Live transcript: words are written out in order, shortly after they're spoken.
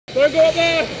Don't go up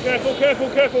there! Careful, careful,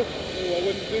 careful. Oh, I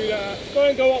wouldn't do that.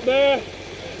 Don't go up there.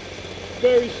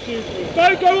 Very stupid.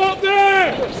 Don't go up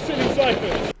there! Silly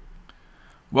cyclists.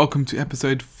 Welcome to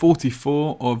episode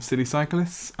 44 of Silly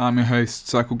Cyclists. I'm your host,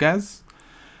 Cycle Gaz.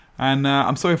 And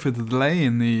I'm sorry for the delay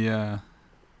in the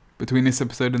between this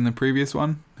episode and the previous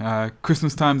one.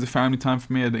 Christmas time's a family time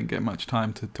for me. I didn't get much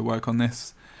time to work on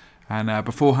this. And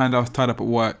beforehand I was tied up at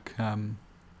work. I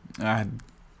had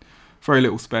very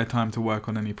little spare time to work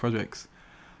on any projects.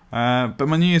 But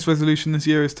my New Year's resolution this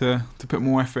year is to put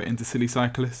more effort into Silly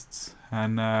Cyclists.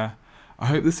 And I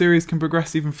hope the series can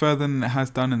progress even further than it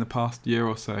has done in the past year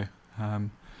or so.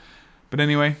 But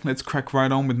anyway, let's crack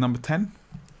right on with number 10.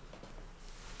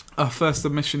 Our first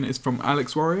submission is from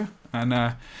Alex Warrior,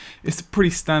 and it's a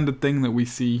pretty standard thing that we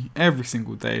see every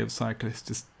single day of cyclists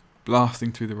just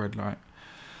blasting through the red light.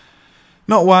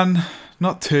 Not one,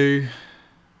 not two,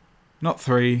 not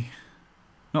three,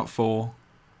 not four,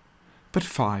 but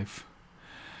 5.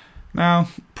 Now,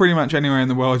 pretty much anywhere in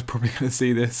the world is probably going to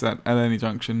see this at any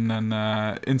junction,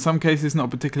 and in some cases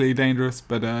not particularly dangerous,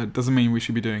 but doesn't mean we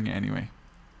should be doing it anyway.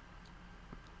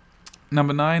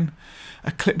 Number 9,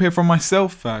 a clip here from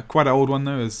myself, quite an old one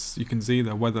though, as you can see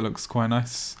the weather looks quite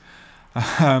nice.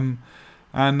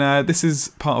 This is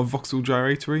part of Vauxhall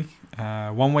Gyratory,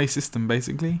 one-way system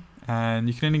basically, and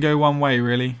you can only go one way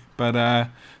really, but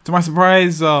to my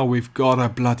surprise, oh, we've got a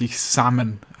bloody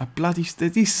salmon.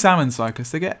 These salmon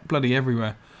cyclists, they get bloody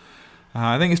everywhere.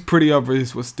 I think it's pretty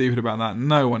obvious what's stupid about that.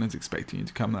 No one is expecting you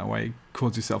to come that way,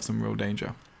 cause yourself some real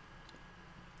danger.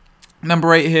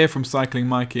 Number 8 here from Cycling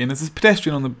Mikey, and there's a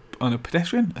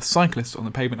cyclist on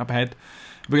the pavement up ahead.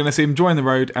 We're going to see him join the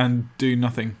road and do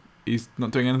nothing. He's not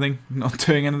doing anything.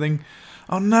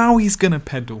 Oh, now he's going to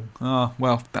pedal. Oh,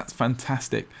 well, that's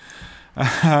fantastic.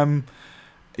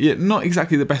 Yeah, not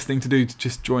exactly the best thing to do to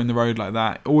just join the road like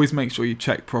that. Always make sure you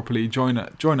check properly, join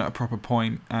at a proper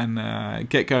point, and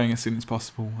get going as soon as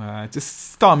possible.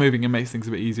 Just start moving, it makes things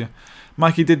a bit easier.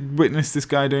 Mikey did witness this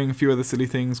guy doing a few other silly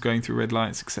things, going through red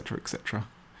lights, etc, etc.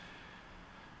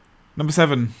 Number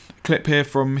 7, a clip here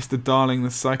from Mr. Darling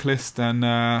the cyclist, and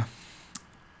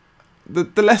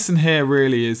the lesson here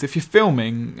really is, if you're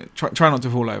filming, try not to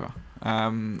fall over.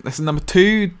 Lesson number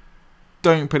 2,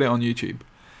 don't put it on YouTube.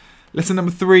 Lesson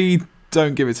number 3,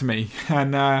 don't give it to me.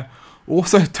 And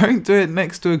also, don't do it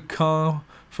next to a car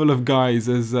full of guys,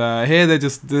 as here they're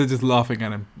just laughing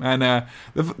at him. And I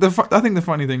think the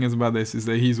funny thing is about this is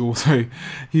that he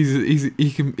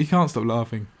can't stop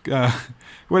laughing.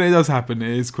 When it does happen,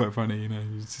 it is quite funny. You know,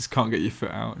 you just can't get your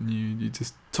foot out and you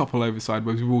just topple over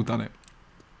sideways. We've all done it.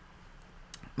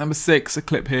 Number 6, a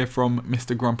clip here from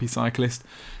Mr. Grumpy Cyclist,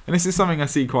 and this is something I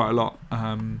see quite a lot.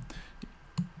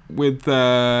 With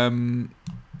a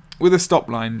stop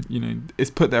line, you know, it's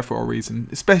put there for a reason,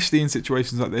 especially in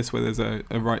situations like this where there's a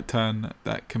right turn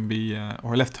that can be,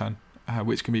 or a left turn,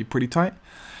 which can be pretty tight,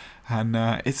 and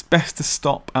it's best to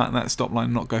stop at that stop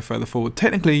line, not go further forward.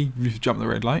 Technically, you've jumped the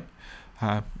red light,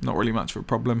 not really much of a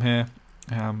problem here,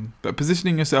 but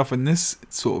positioning yourself in this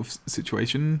sort of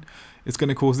situation is going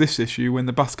to cause this issue when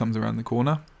the bus comes around the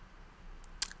corner,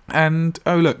 and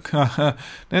oh look,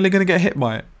 nearly going to get hit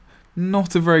by it.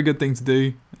 Not a very good thing to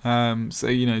do, so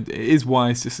you know, it is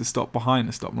wise just to stop behind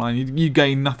the stop line. You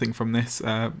gain nothing from this,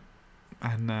 and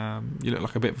you look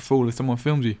like a bit of a fool if someone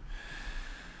films you.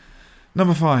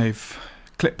 Number 5,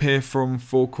 clip here from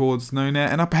 4 Chords No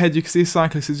Net, and up ahead you can see a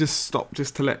cyclist has just stopped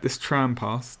just to let this tram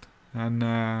past,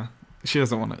 and she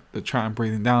doesn't want the tram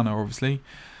breathing down her, obviously.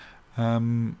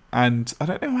 And I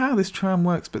don't know how this tram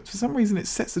works, but for some reason it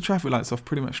sets the traffic lights off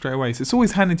pretty much straight away, so it's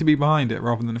always handy to be behind it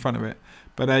rather than in front of it.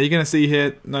 But you're going to see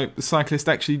here, no, the cyclist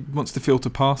actually wants to filter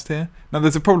past here. Now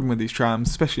there's a problem with these trams,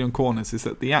 especially on corners, is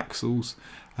that the axles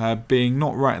being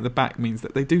not right at the back means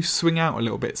that they do swing out a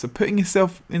little bit, so putting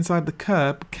yourself inside the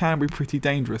curb can be pretty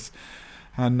dangerous,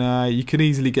 and you can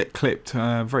easily get clipped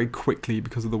very quickly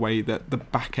because of the way that the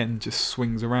back end just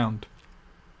swings around.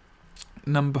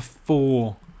 Number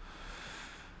 4.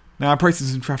 Now, approaching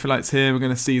some traffic lights here, we're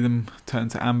going to see them turn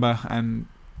to amber and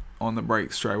on the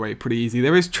brakes straight away, pretty easy.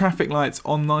 There is traffic lights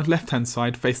on the left-hand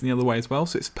side facing the other way as well,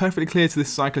 so it's perfectly clear to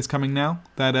this cyclist coming now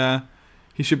that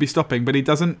he should be stopping, but he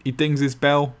doesn't. He dings his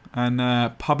bell, and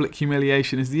public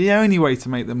humiliation is the only way to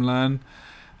make them learn.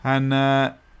 And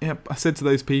yeah, I said to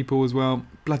those people as well,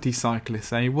 bloody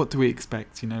cyclists, eh? What do we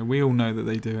expect? You know, we all know that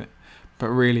they do it, but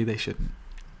really they shouldn't.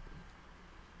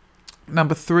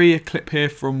 Number 3, a clip here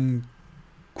from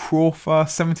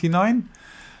Crawford79,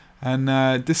 and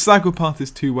this cycle path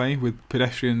is 2-way with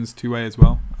pedestrians 2-way as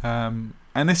well.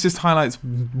 And this just highlights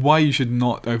why you should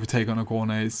not overtake on a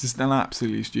corner. It's just an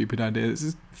absolutely stupid idea. It's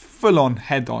just full on,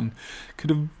 head on.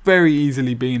 Could have very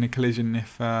easily been a collision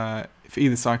if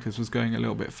either cyclist was going a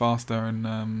little bit faster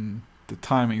and the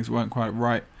timings weren't quite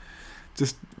right.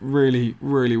 Just really,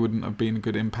 really wouldn't have been a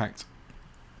good impact.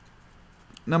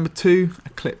 Number 2, a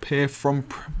clip here from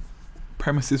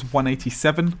premises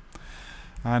 187.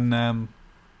 And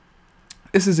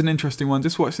this is an interesting one.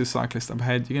 Just watch this cyclist up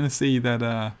ahead. You're going to see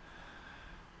that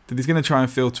he's going to try and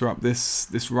filter up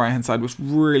this right-hand side, which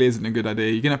really isn't a good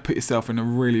idea. You're going to put yourself in a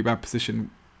really bad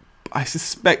position. I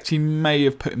suspect he may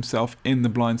have put himself in the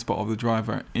blind spot of the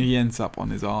driver. He ends up on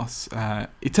his arse.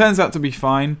 It turns out to be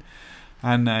fine,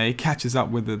 and he catches up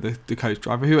with the coach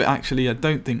driver, who actually I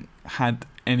don't think had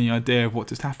any idea of what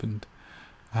just happened.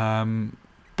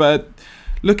 But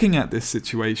looking at this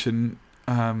situation,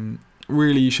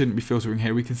 really you shouldn't be filtering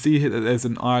here. We can see here that there's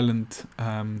an island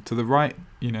to the right.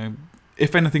 You know,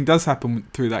 if anything does happen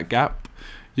through that gap,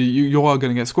 you are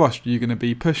going to get squashed. You're going to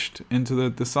be pushed into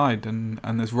the side, and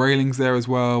there's railings there as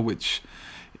well, which,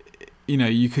 you know,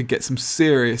 you could get some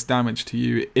serious damage to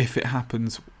you if it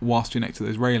happens whilst you're next to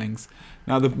those railings.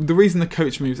 Now, the reason the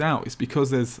coach moves out is because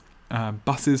there's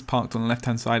buses parked on the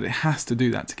left-hand side. It has to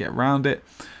do that to get around it.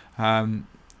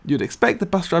 You'd expect the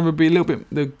bus driver would be a little bit,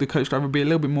 the coach driver would be a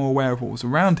little bit more aware of what was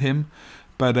around him,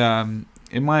 but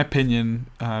in my opinion,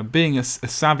 being a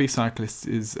savvy cyclist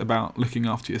is about looking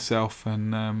after yourself.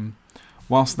 And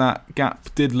whilst that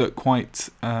gap did look quite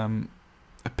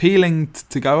appealing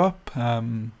to go up,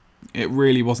 it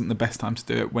really wasn't the best time to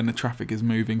do it when the traffic is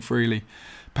moving freely.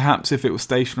 Perhaps if it was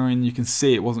stationary and you can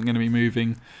see it wasn't going to be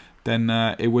moving, then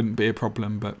it wouldn't be a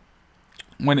problem. But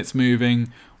when it's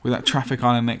moving with that traffic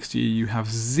island next to you, you have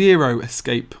 0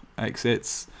 escape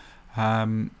exits,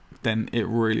 then it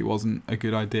really wasn't a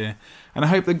good idea. And I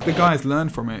hope the guys learn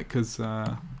from it, because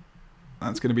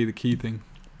that's going to be the key thing.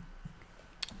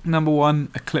 Number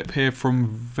 1, a clip here from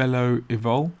Velo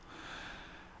Evol.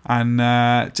 And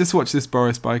just watch this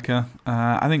Boris biker.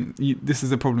 I think this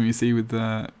is the problem you see with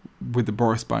the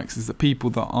Boris bikes, is that people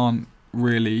that aren't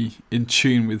really in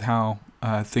tune with how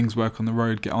things work on the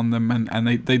road get on them, and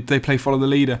they play follow the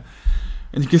leader.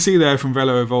 And you can see there from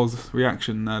Velo Evol's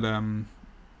reaction that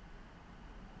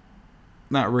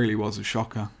that really was a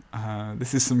shocker.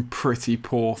 This is some pretty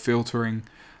poor filtering,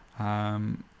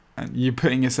 and you're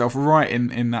putting yourself right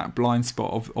in that blind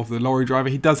spot of the lorry driver.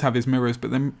 He does have his mirrors,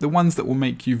 but the ones that will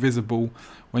make you visible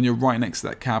when you're right next to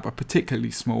that cab are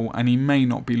particularly small, and he may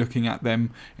not be looking at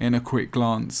them in a quick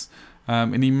glance.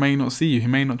 And he may not see you, he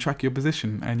may not track your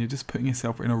position, and you're just putting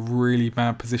yourself in a really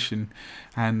bad position.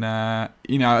 And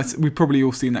you know, we've probably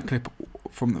all seen that clip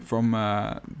from the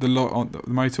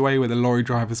motorway where the lorry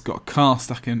driver's got a car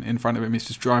stuck in front of him. He's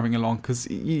just driving along because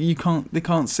they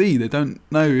can't see, they don't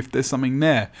know if there's something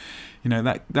there. You know,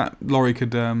 that lorry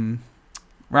could ram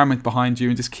it behind you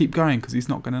and just keep going because he's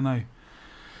not going to know.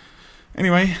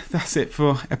 Anyway, that's it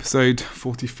for episode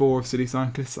 44 of City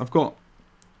Cyclists. I've got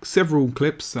several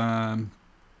clips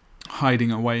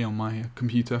hiding away on my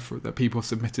computer that people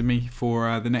submitted me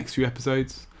for the next few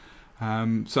episodes.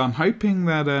 So I'm hoping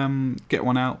that get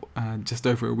one out just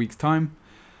over a week's time.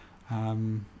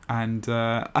 And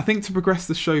I think to progress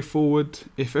the show forward,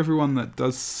 if everyone that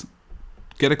does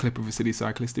get a clip of a City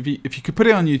Cyclist, if you could put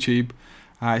it on YouTube,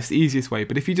 it's the easiest way.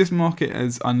 But if you just mark it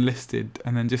as unlisted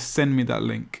and then just send me that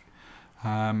link,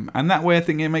 and that way I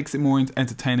think it makes it more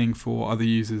entertaining for other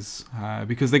users,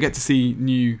 because they get to see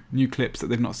new clips that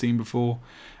they've not seen before.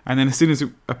 And then as soon as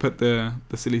I put the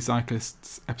Silly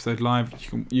Cyclists episode live,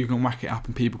 you can whack it up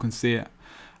and people can see it.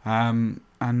 And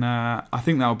I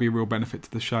think that will be a real benefit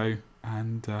to the show.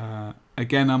 And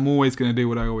again, I'm always going to do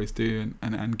what I always do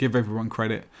and give everyone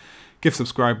credit, give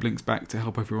subscribe links back to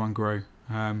help everyone grow.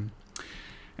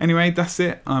 Anyway, that's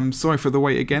it. I'm sorry for the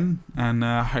wait again, and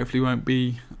hopefully won't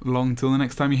be long till the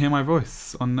next time you hear my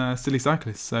voice on Silly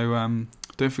Cyclists. So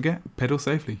don't forget, pedal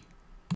safely.